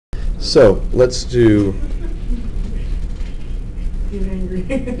So let's do. Get angry.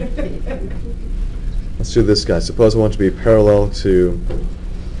 Let's do this guy. Suppose I want to be parallel to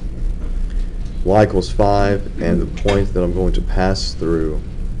y equals 5, and the point that I'm going to pass through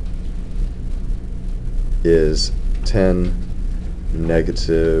is 10,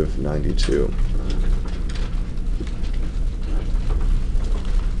 negative 92.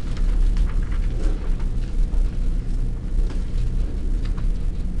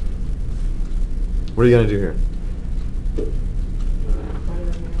 What are you going to do here?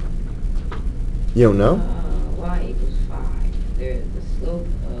 You don't know? Y equals 5. The slope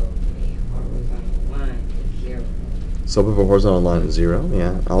of a horizontal line is 0. Slope of a horizontal line is 0.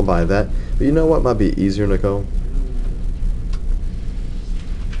 Yeah, I'll buy that. But you know what might be easier, Nicole?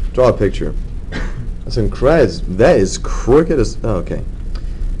 Draw a picture. That's incredible. That is crooked as. Oh, okay.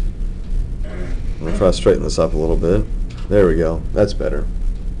 I'm going to try to straighten this up a little bit. There we go. That's better.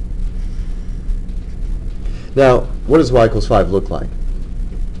 Now, what does y equals 5 look like?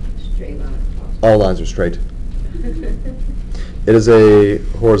 Straight line. All lines are straight. It is a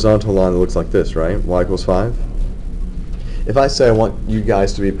horizontal line that looks like this, right? Y equals 5. If I say I want you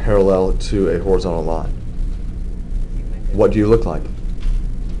guys to be parallel to a horizontal line, what do you look like?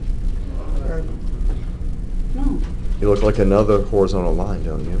 No. You look like another horizontal line,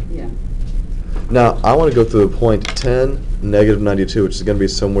 don't you? Yeah. Now, I want to go through the point 10, negative 92, which is going to be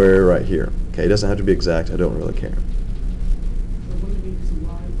somewhere right here. Okay, it doesn't have to be exact. I don't really care.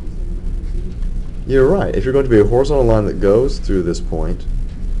 You're right. If you're going to be a horizontal line that goes through this point,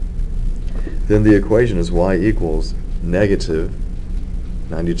 then the equation is y equals negative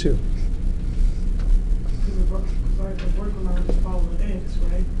 92.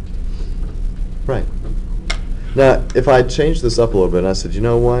 Right. Now, if I change this up a little bit and I said, you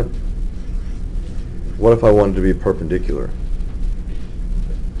know what? What if I wanted to be perpendicular?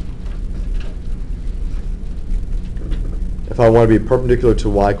 If I want to be perpendicular to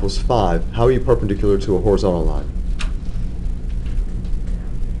y equals 5, how are you perpendicular to a horizontal line?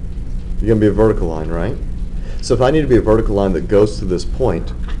 You're going to be a vertical line, right? So if I need to be a vertical line that goes to this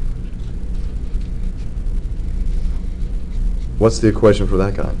point, what's the equation for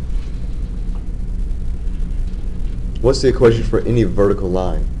that guy? What's the equation for any vertical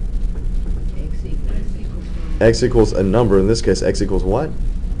line? X equals a number. In this case, x equals what?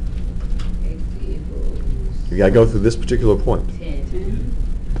 X equals You got to go through this particular point. 10.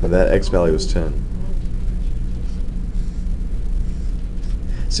 And that x value is 10.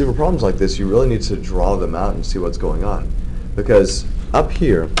 See, for problems like this, you really need to draw them out and see what's going on. Because up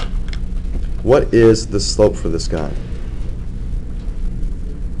here, what is the slope for this guy?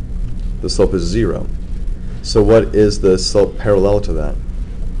 The slope is 0. So what is the slope parallel to that?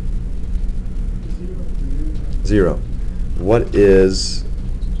 0. What is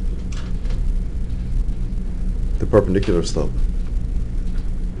the perpendicular slope?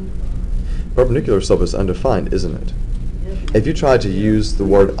 Perpendicular slope is undefined, isn't it? If you try to use the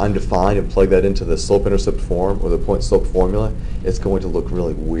word undefined and plug that into the slope-intercept form or the point-slope formula, it's going to look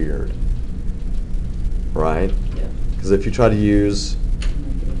really weird, right? Because if you try to use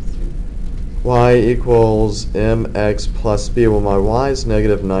y equals mx plus b, well, my y is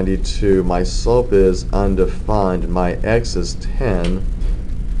negative 92, my slope is undefined, and my x is 10.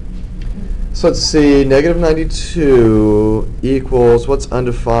 So let's see, negative 92 equals, what's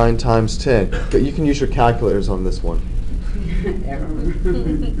undefined times 10? Okay, you can use your calculators on this one.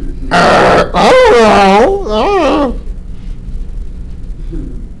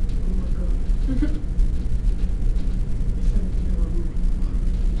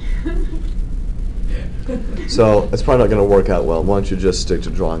 So it's probably not going to work out well. Why don't you just stick to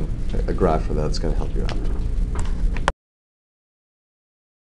drawing a graph for that? It's going to help you out.